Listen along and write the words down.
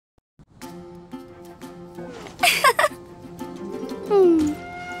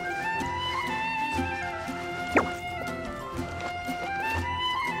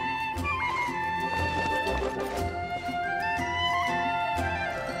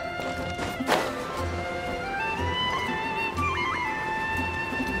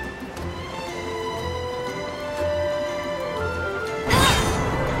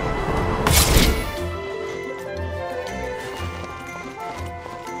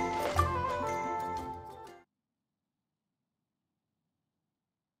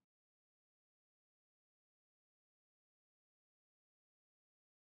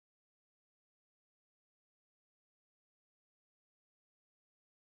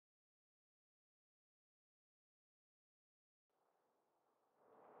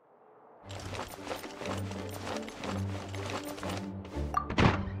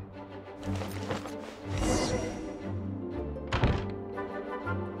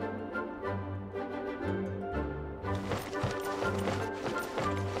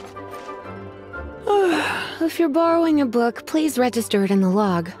If you're borrowing a book, please register it in the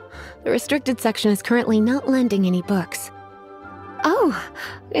log. The restricted section is currently not lending any books. Oh,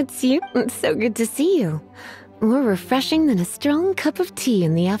 it's you. It's so good to see you. More refreshing than a strong cup of tea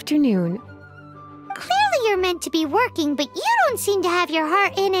in the afternoon. Clearly you're meant to be working, but you don't seem to have your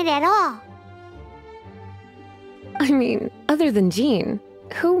heart in it at all. I mean, other than Jean,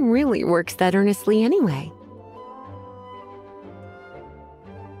 who really works that earnestly anyway?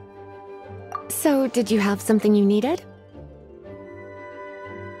 So, did you have something you needed?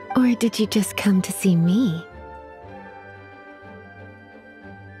 Or did you just come to see me?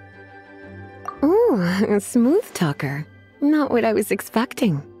 Ooh, a smooth talker. Not what I was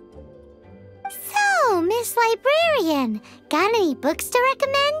expecting. So, Miss Librarian, got any books to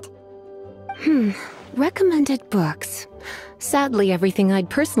recommend? Recommended books. Sadly, everything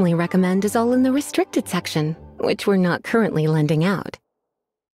I'd personally recommend is all in the restricted section, which we're not currently lending out.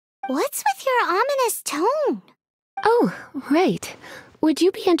 What's with your ominous tone? Oh, right. Would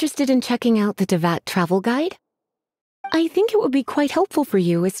you be interested in checking out the Devat travel guide? I think it would be quite helpful for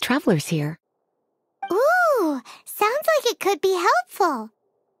you as travelers here. Ooh, sounds like it could be helpful.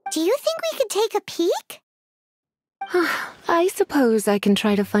 Do you think we could take a peek? I suppose I can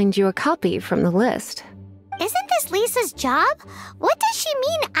try to find you a copy from the list. Isn't this Lisa's job? What does she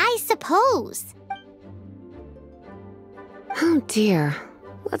mean, I suppose? Oh dear.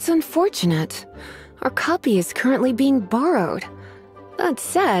 That's unfortunate. Our copy is currently being borrowed. That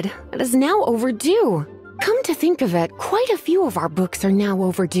said, it is now overdue. Come to think of it, quite a few of our books are now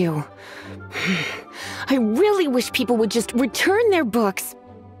overdue. I really wish people would just return their books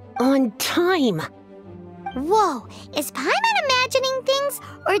on time. Whoa, is Paimon imagining things,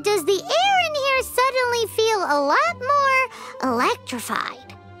 or does the air in here suddenly feel a lot more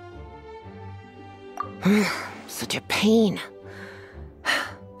electrified? Such a pain.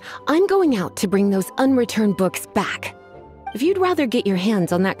 I'm going out to bring those unreturned books back. If you'd rather get your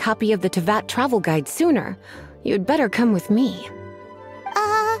hands on that copy of the Devat travel guide sooner, you'd better come with me.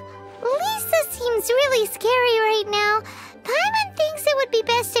 Lisa seems really scary right now. Paimon thinks it would be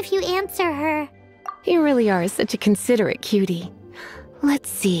best if you answer her. You really are such a considerate cutie. Let's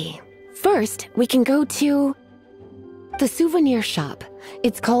see. First, we can go to the souvenir shop.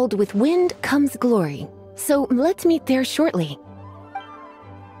 It's called With Wind Comes Glory. So let's meet there shortly.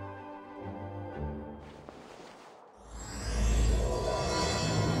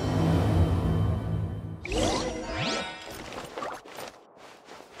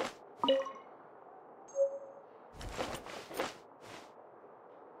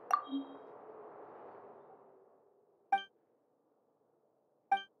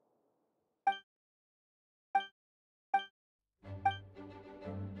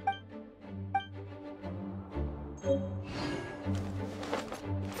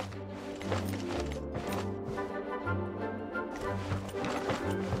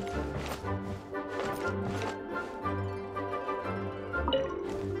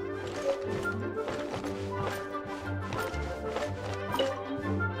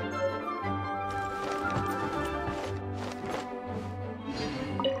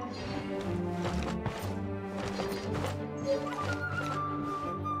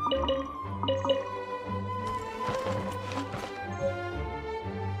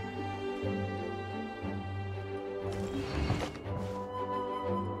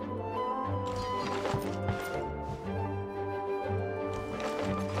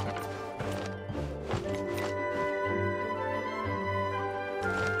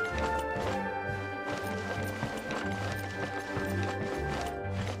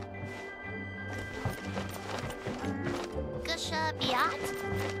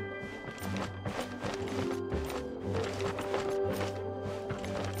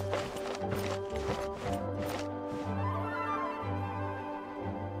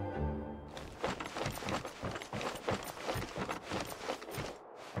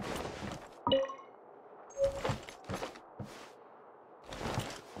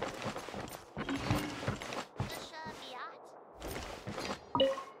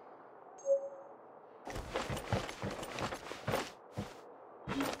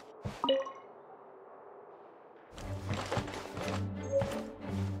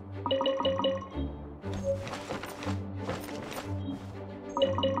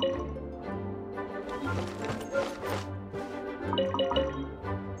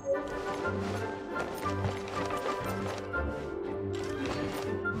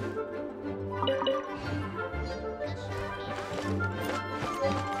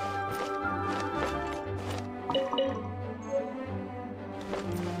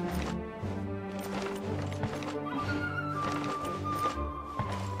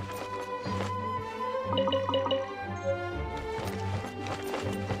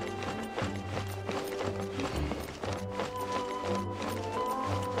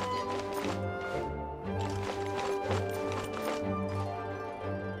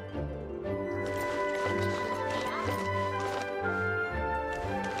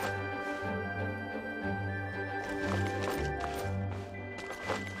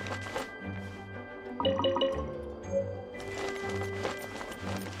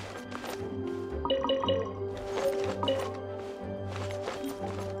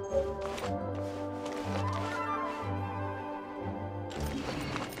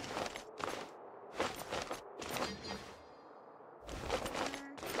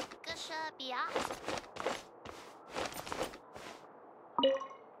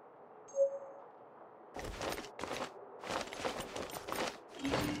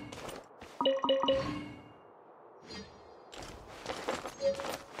 Biat?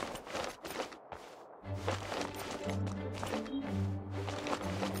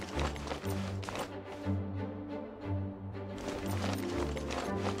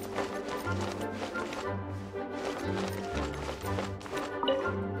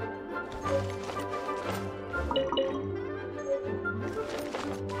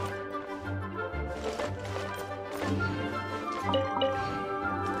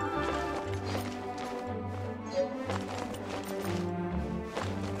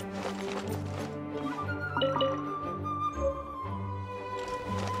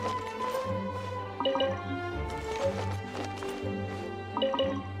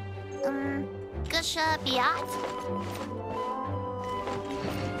 Biat?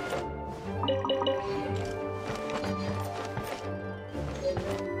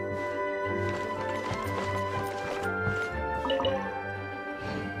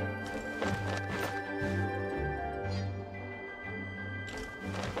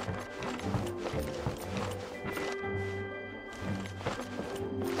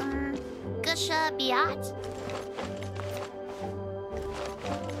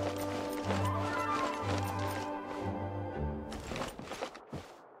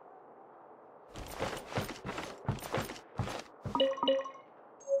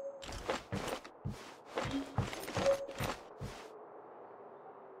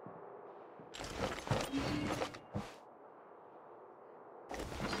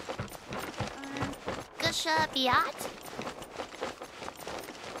 Biat? Biat?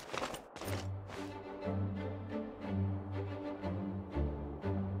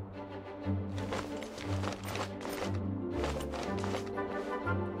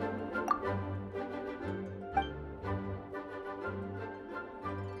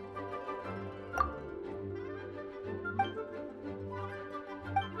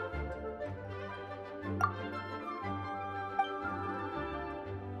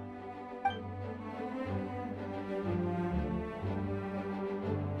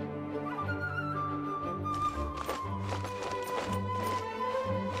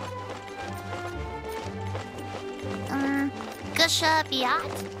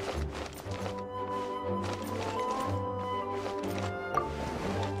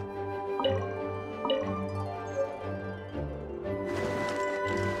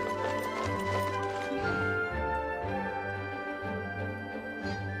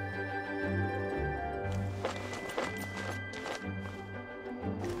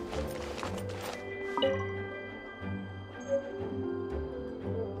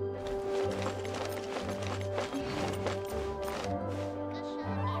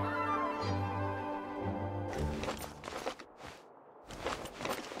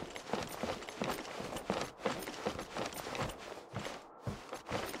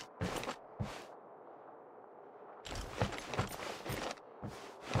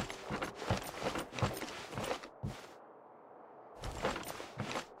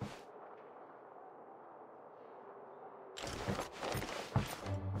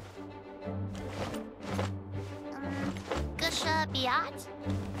 Biat?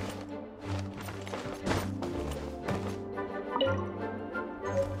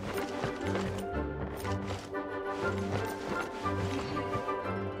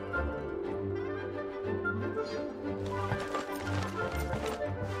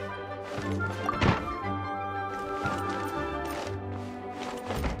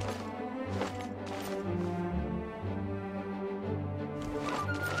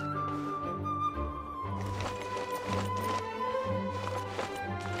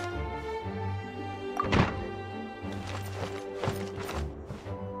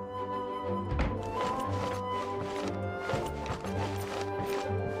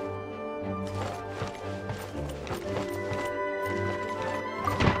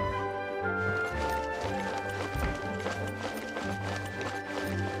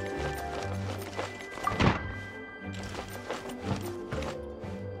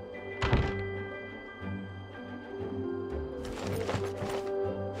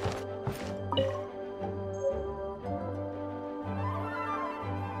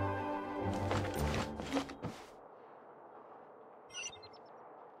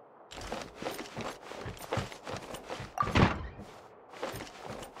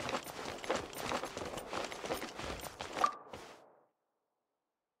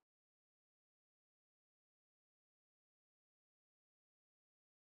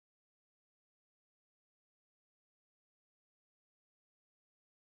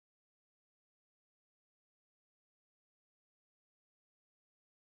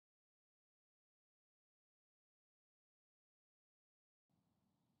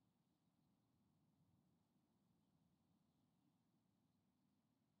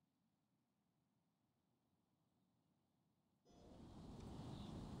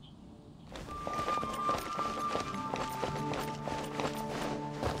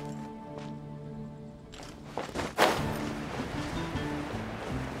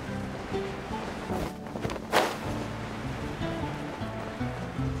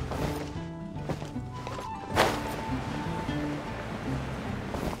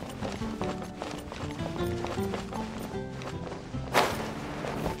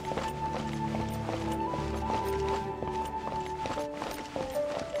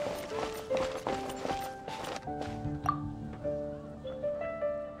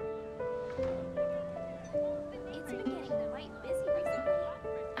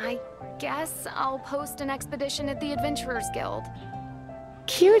 guess I'll post an expedition at the Adventurers Guild.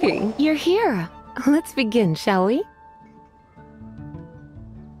 Cutie, you're here. Let's begin, shall we?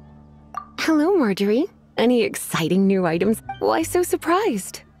 Hello, Marjorie. Any exciting new items? Why so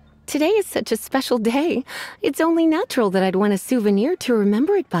surprised? Today is such a special day. It's only natural that I'd want a souvenir to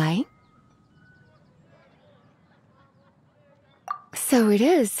remember it by. So it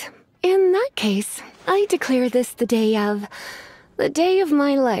is. In that case, I declare this the day of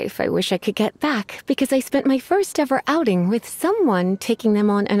my life I wish I could get back because I spent my first ever outing with someone taking them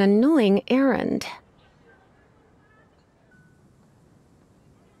on an annoying errand.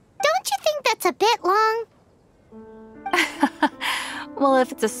 Don't you think that's a bit long? Well,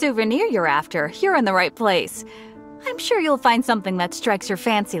 if it's a souvenir you're after, you're in the right place. I'm sure you'll find something that strikes your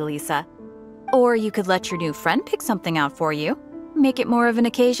fancy, Lisa. Or you could let your new friend pick something out for you. Make it more of an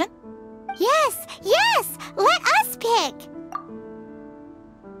occasion. Yes, yes! Let us pick!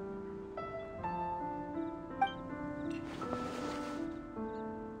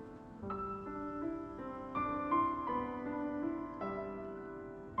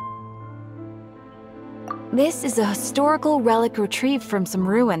 This is a historical relic retrieved from some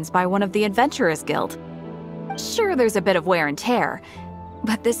ruins by one of the Adventurers Guild. Sure, there's a bit of wear and tear,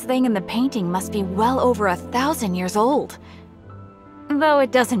 but this thing in the painting must be well over 1,000 years old. Though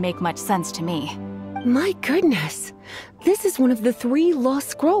it doesn't make much sense to me. My goodness! This is one of the 3 lost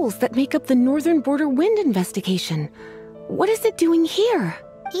scrolls that make up the Northern Border Wind investigation. What is it doing here?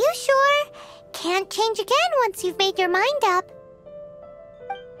 You sure? Can't change again once you've made your mind up.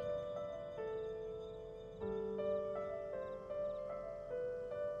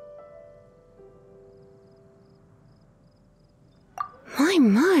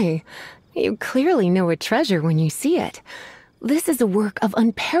 My. You clearly know a treasure when you see it. This is a work of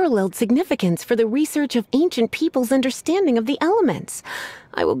unparalleled significance for the research of ancient people's understanding of the elements.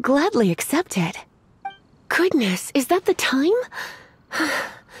 I will gladly accept it. Goodness, is that the time?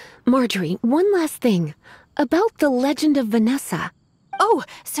 Marjorie, one last thing. About the legend of Vanessa. Oh,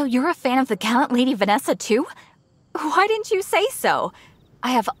 so you're a fan of the gallant Lady Vanessa too? Why didn't you say so?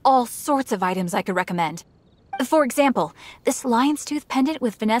 I have all sorts of items I could recommend. For example, this lion's tooth pendant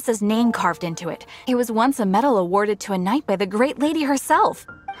with Vanessa's name carved into it. It was once a medal awarded to a knight by the great lady herself.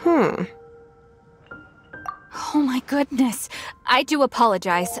 Oh my goodness. I do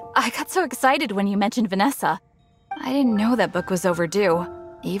apologize. I got so excited when you mentioned Vanessa. I didn't know that book was overdue,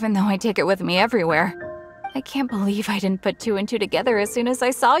 even though I take it with me everywhere. I can't believe I didn't put 2 and 2 together as soon as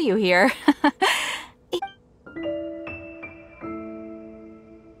I saw you here.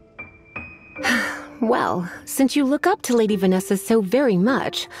 Well, since you look up to Lady Vanessa so very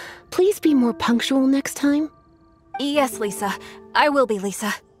much, please be more punctual next time. Yes, Lisa. I will be,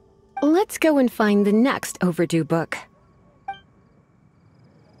 Lisa. Let's go and find the next overdue book.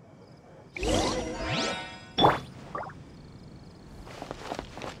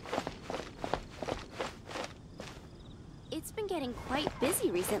 It's been getting quite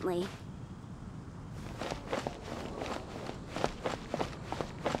busy recently.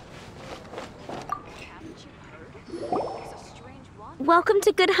 Welcome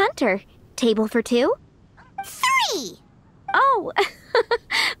to Good Hunter. Table for 2? 3! Oh,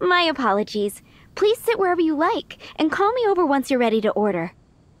 my apologies. Please sit wherever you like, and call me over once you're ready to order.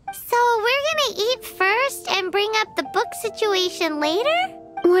 So we're gonna eat first and bring up the book situation later?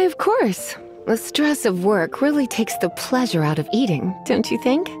 Why, of course. The stress of work really takes the pleasure out of eating, don't you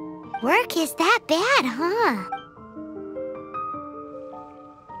think? Work is that bad, huh?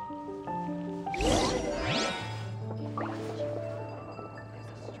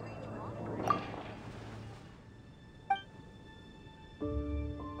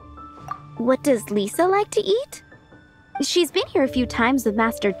 What does Lisa like to eat? She's been here a few times with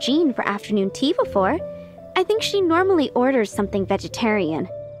Master Jean for afternoon tea before. I think she normally orders something vegetarian.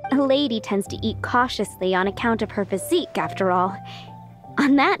 A lady tends to eat cautiously on account of her physique, after all.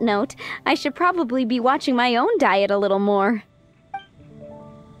 On that note, I should probably be watching my own diet a little more.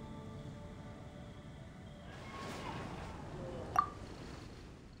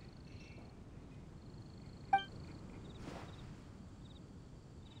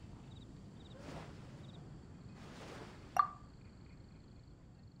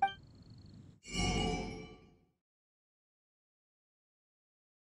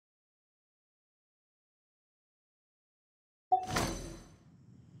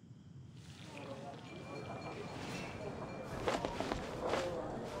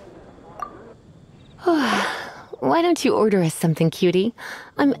 Why don't you order us something, cutie?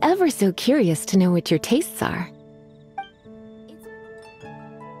 I'm ever so curious to know what your tastes are.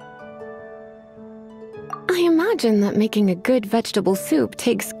 imagine that making a good vegetable soup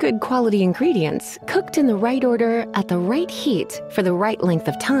takes good quality ingredients, cooked in the right order, at the right heat, for the right length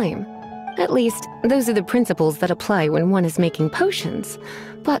of time. At least, those are the principles that apply when one is making potions.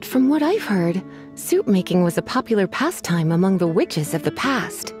 But from what I've heard, soup making was a popular pastime among the witches of the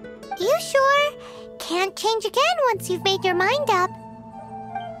past. You sure? Can't change again once you've made your mind up.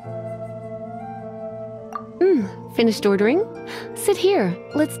 Finished ordering? Sit here,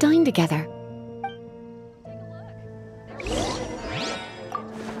 let's dine together.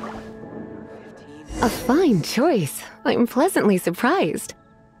 A fine choice. I'm pleasantly surprised.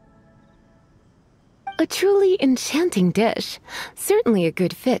 A truly enchanting dish. Certainly a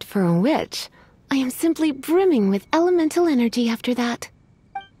good fit for a witch. I am simply brimming with elemental energy after that.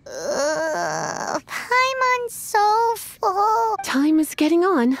 Paimon's so full. Time is getting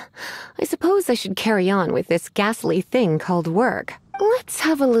on. I suppose I should carry on with this ghastly thing called work. Let's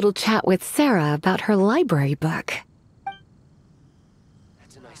have a little chat with Sarah about her library book.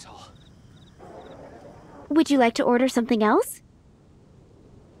 That's a nice haul. Would you like to order something else?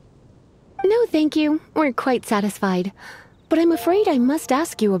 No, thank you. We're quite satisfied. But I'm afraid I must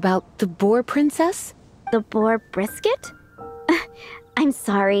ask you about the boar princess. The boar brisket? I'm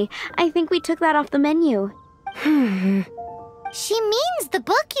sorry. I think we took that off the menu. She means the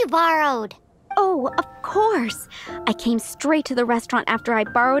book you borrowed. Oh, of course. I came straight to the restaurant after I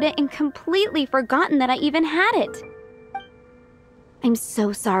borrowed it and completely forgotten that I even had it. I'm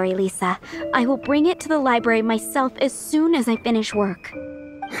so sorry, Lisa. I will bring it to the library myself as soon as I finish work.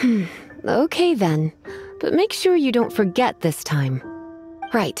 Okay then. But make sure you don't forget this time.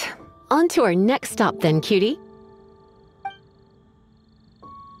 Right. On to our next stop then, cutie.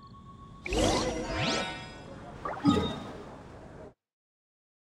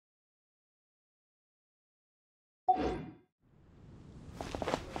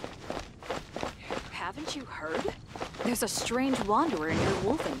 Haven't you heard? There's a strange wanderer in your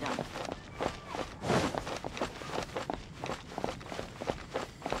wolfendom.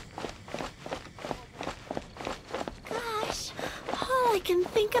 Gosh, all I can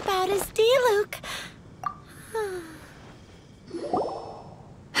think about is D-Luke.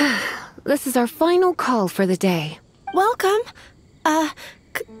 This is our final call for the day. Welcome.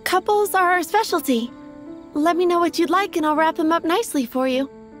 Couples are our specialty. Let me know what you'd like and I'll wrap them up nicely for you.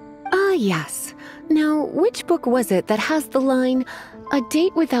 Yes. Now, which book was it that has the line, "A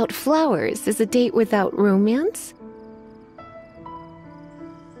date without flowers is a date without romance"?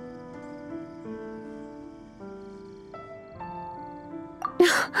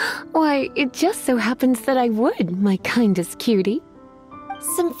 Why, it just so happens that I would, my kindest cutie.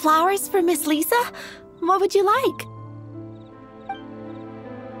 Some flowers for Miss Lisa? What would you like?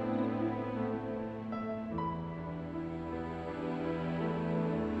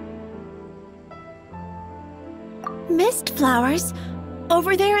 Mist flowers?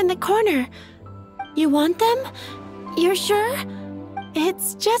 Over there in the corner. You want them? You're sure?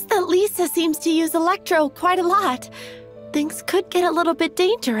 It's just that Lisa seems to use electro quite a lot. Things could get a little bit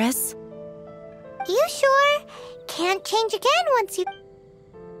dangerous. You sure? Can't change again once you...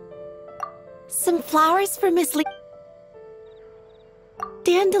 Some flowers for Miss Lisa.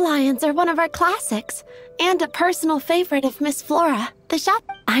 Dandelions are one of our classics, and a personal favorite of Miss Flora, the shop.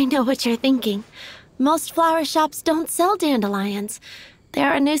 I know what you're thinking. Most flower shops don't sell dandelions.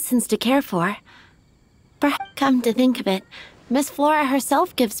 They're a nuisance to care for. Perhaps, come to think of it, Miss Flora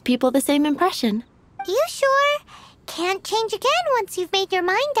herself gives people the same impression. You sure? Can't change again once you've made your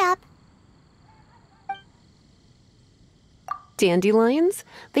mind up. Dandelions?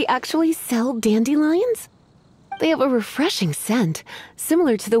 They actually sell dandelions? They have a refreshing scent,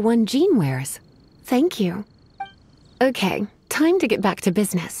 similar to the one Jean wears. Thank you. Okay, time to get back to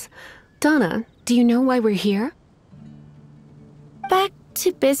business. Donna, do you know why we're here? Back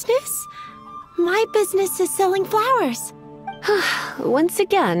to business? My business is selling flowers. Once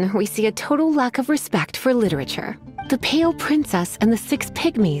again, we see a total lack of respect for literature. The Pale Princess and the Six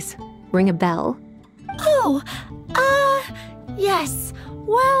Pygmies. Ring a bell? Oh, yes.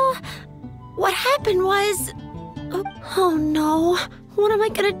 Well, what happened was... Oh no, what am I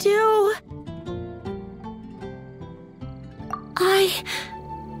gonna do?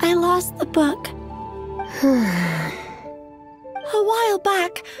 I lost the book. A while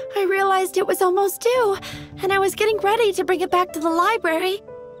back, I realized it was almost due, and I was getting ready to bring it back to the library,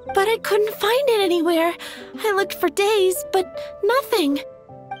 but I couldn't find it anywhere. I looked for days, but nothing.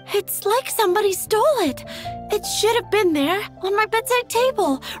 It's like somebody stole it. It should have been there, on my bedside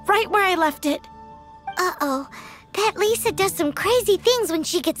table, right where I left it. Uh-oh. That Lisa does some crazy things when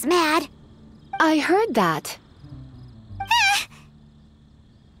she gets mad. I heard that.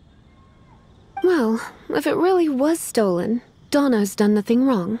 Well, Well, if it really was stolen, Donna's done nothing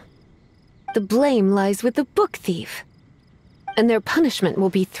wrong. The blame lies with the book thief. And their punishment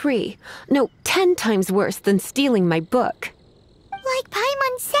will be 10 times worse than stealing my book. Like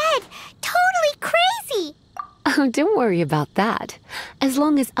Paimon said, totally crazy! Oh, don't worry about that. As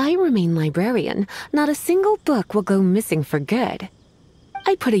long as I remain librarian, not a single book will go missing for good.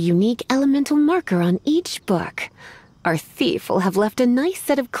 I put a unique elemental marker on each book. Our thief will have left a nice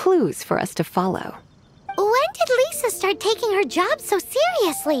set of clues for us to follow. When did Lisa start taking her job so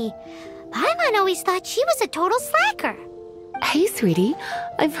seriously? Paimon always thought she was a total slacker. Hey, sweetie,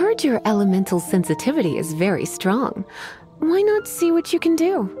 I've heard your elemental sensitivity is very strong. Why not see what you can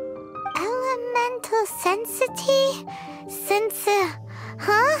do? Elemental sensity?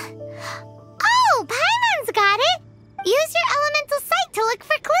 Huh? Oh, Paimon's got it! Use your elemental sight to look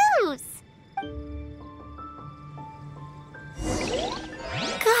for clues.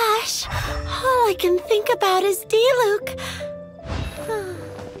 Gosh, all I can think about is Diluc.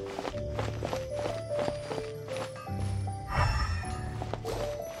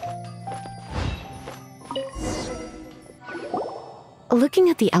 Looking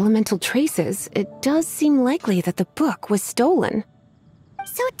at the elemental traces, it does seem likely that the book was stolen.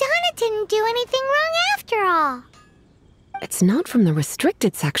 So Donna didn't do anything wrong after all. It's not from the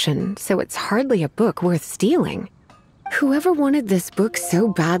restricted section, so it's hardly a book worth stealing. Whoever wanted this book so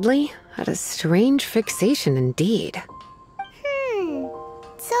badly had a strange fixation indeed.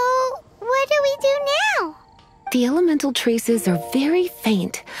 So what do we do now? The elemental traces are very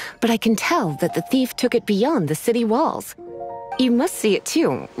faint, but I can tell that the thief took it beyond the city walls. You must see it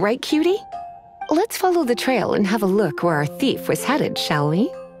too, right, cutie? Let's follow the trail and have a look where our thief was headed, shall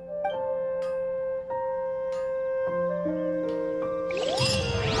we?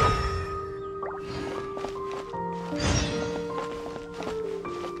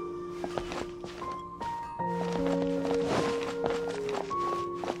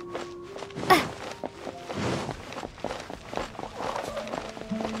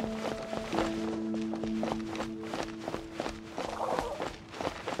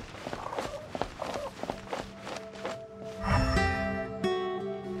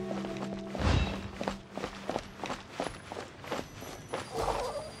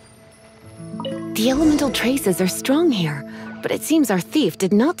 The elemental traces are strong here, but it seems our thief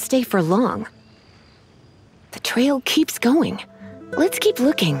did not stay for long. The trail keeps going. Let's keep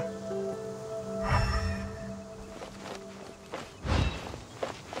looking.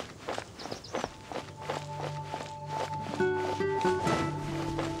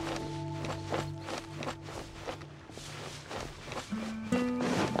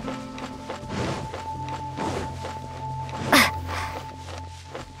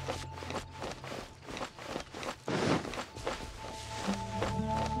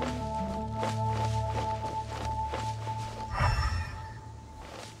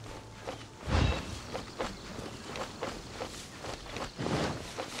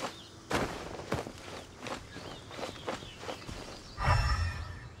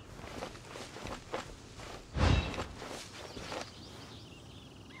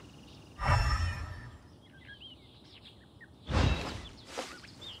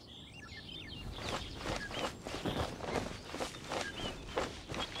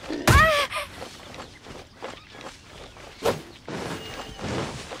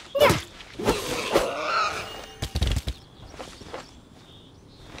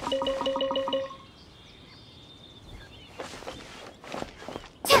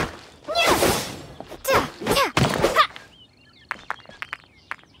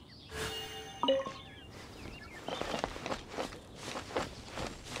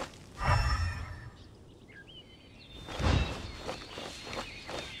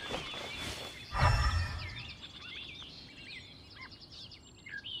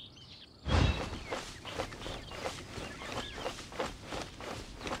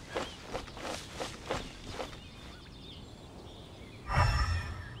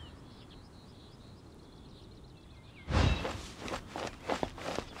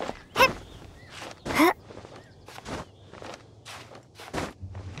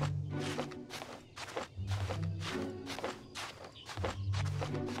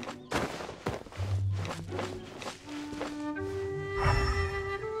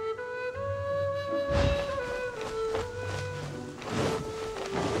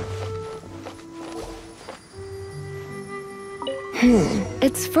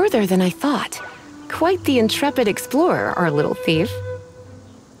 It's further than I thought. Quite the intrepid explorer, our little thief.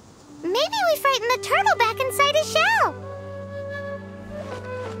 Maybe we frightened the turtle back inside his shell.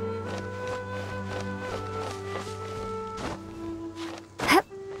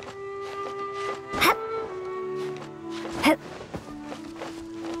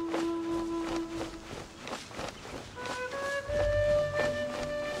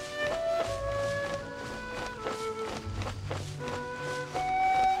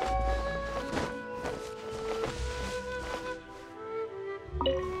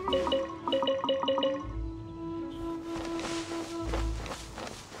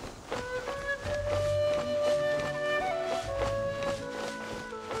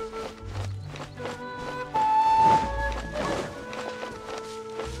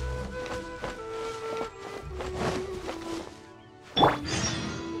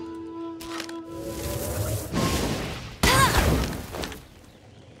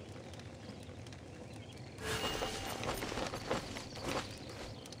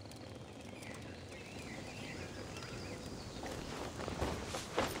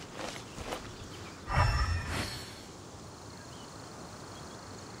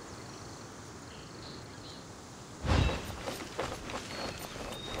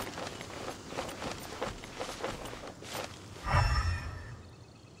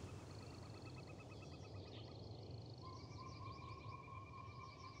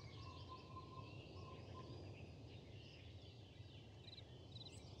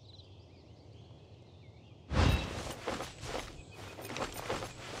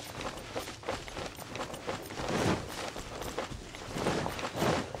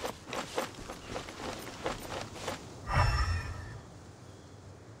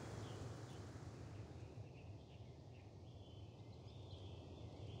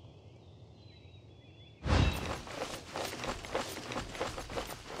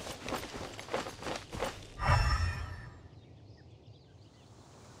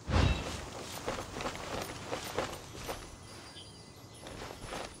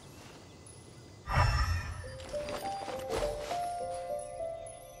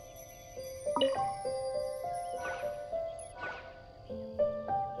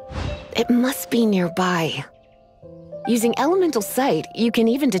 It must be nearby. Using elemental sight, you can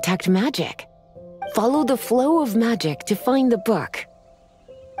even detect magic. Follow the flow of magic to find the book.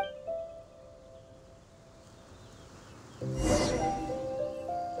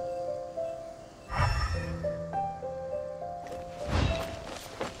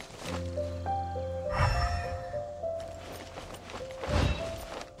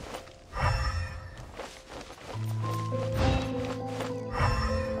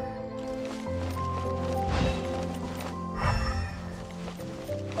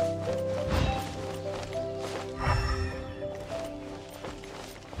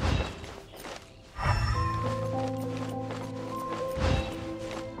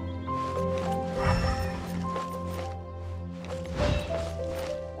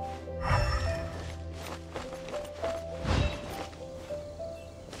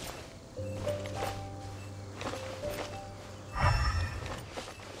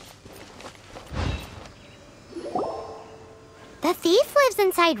 The thief lives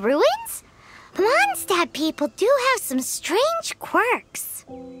inside ruins? Mondstadt people do have some strange quirks.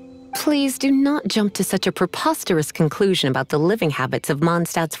 Please do not jump to such a preposterous conclusion about the living habits of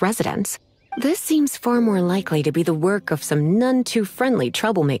Mondstadt's residents. This seems far more likely to be the work of some none-too-friendly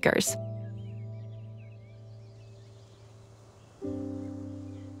troublemakers.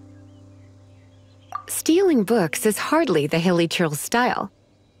 Stealing books is hardly the Hilly Churl's style.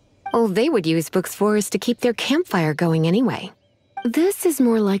 All they would use books for is to keep their campfire going anyway. This is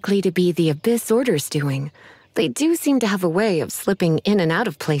more likely to be the Abyss Order's doing. They do seem to have a way of slipping in and out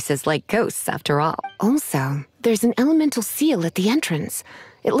of places like ghosts, after all. Also, there's an elemental seal at the entrance.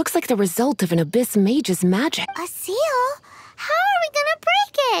 It looks like the result of an Abyss mage's magic. A seal? How are we gonna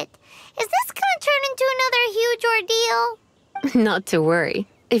break it? Is this gonna turn into another huge ordeal? Not to worry.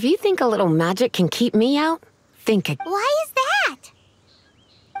 If you think a little magic can keep me out, think again. Why is that?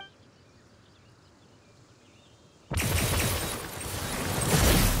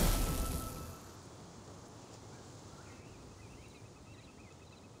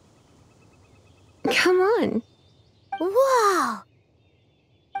 Come on. Whoa!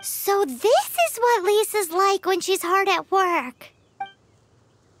 So this is what Lisa's like when she's hard at work.